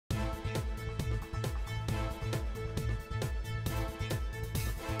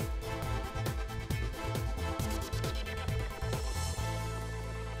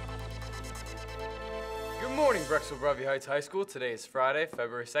morning, Brecksville Bellevue Heights High School. Today is Friday,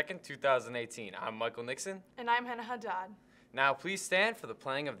 February 2nd, 2018. I'm Michael Nixon. And I'm Hannah Haddad. Now please stand for the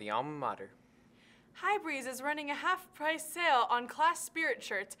playing of the alma mater. High Breeze is running a half-price sale on class spirit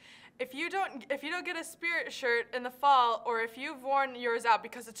shirts. If you don't get a spirit shirt in the fall, or if you've worn yours out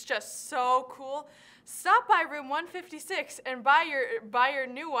because it's just so cool, stop by room 156 and buy your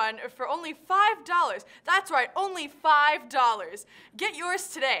new one for only $5. That's right, only $5. Get yours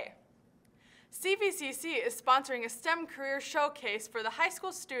today. CVCC is sponsoring a STEM career showcase for the high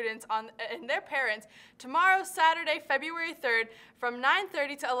school students and their parents tomorrow, Saturday, February 3rd, from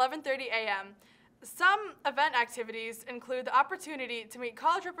 9:30 to 11:30 a.m. Some event activities include the opportunity to meet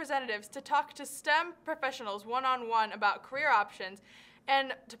college representatives to talk to STEM professionals one-on-one about career options,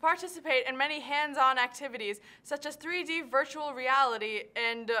 and to participate in many hands-on activities such as 3D virtual reality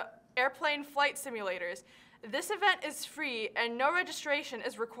and airplane flight simulators. This event is free and no registration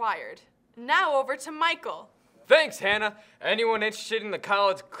is required. Now over to Michael. Thanks, Hannah. Anyone interested in the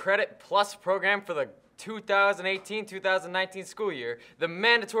College Credit Plus program for the 2018-2019 school year, the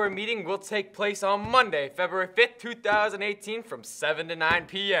mandatory meeting will take place on Monday, February 5th, 2018 from 7 to 9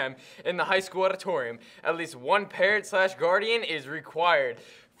 p.m. in the high school auditorium. At least one parent/guardian is required.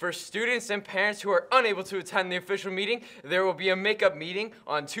 For students and parents who are unable to attend the official meeting, there will be a makeup meeting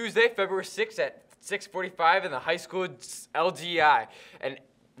on Tuesday, February 6th at 6:45 in the high school LGI. And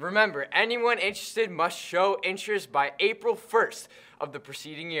remember, anyone interested must show interest by April 1st of the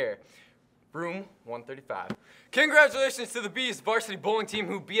preceding year. Room 135. Congratulations to the Bees varsity bowling team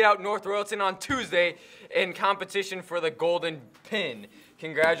who beat out North Royalton on Tuesday in competition for the Golden Pin.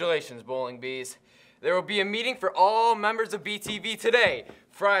 Congratulations, Bowling Bees. There will be a meeting for all members of BTV today,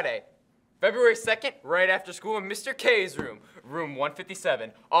 Friday, February 2nd, right after school in Mr. K's room, room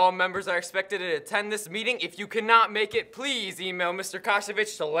 157. All members are expected to attend this meeting. If you cannot make it, please email Mr.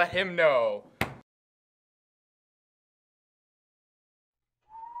 Kosevich to let him know.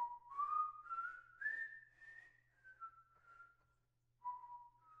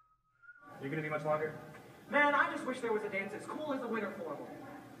 You're gonna be much longer? Man, I just wish there was a dance as cool as the Winter Formal.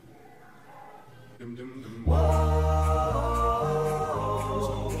 Whoa,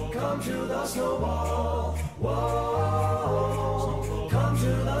 come to the snowball. Whoa, come to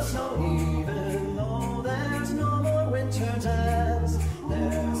the snow. Even though there's no more winter dance,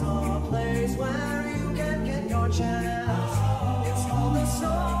 there's a place where you can get your chance. It's called the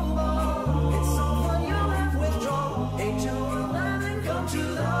snowball. It's so fun you'll have withdrawn. 8 to 11, come to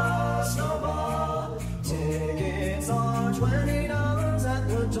the snowball. Tickets are $20 at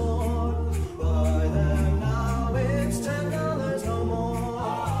the door. Buy them now, it's $10 no more.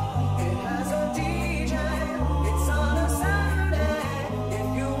 It has a DJ, it's on a Saturday. If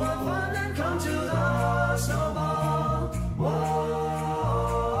you want fun, then come to the snowball.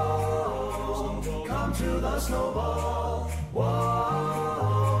 Whoa, come to the snowball.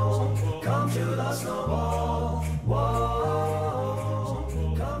 Whoa, come to the snowball. Whoa,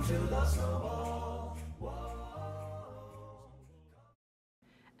 come to the snowball.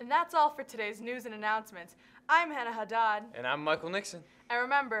 And that's all for today's news and announcements. I'm Hannah Haddad. And I'm Michael Nixon. And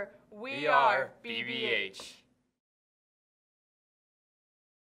remember, we are are BBH.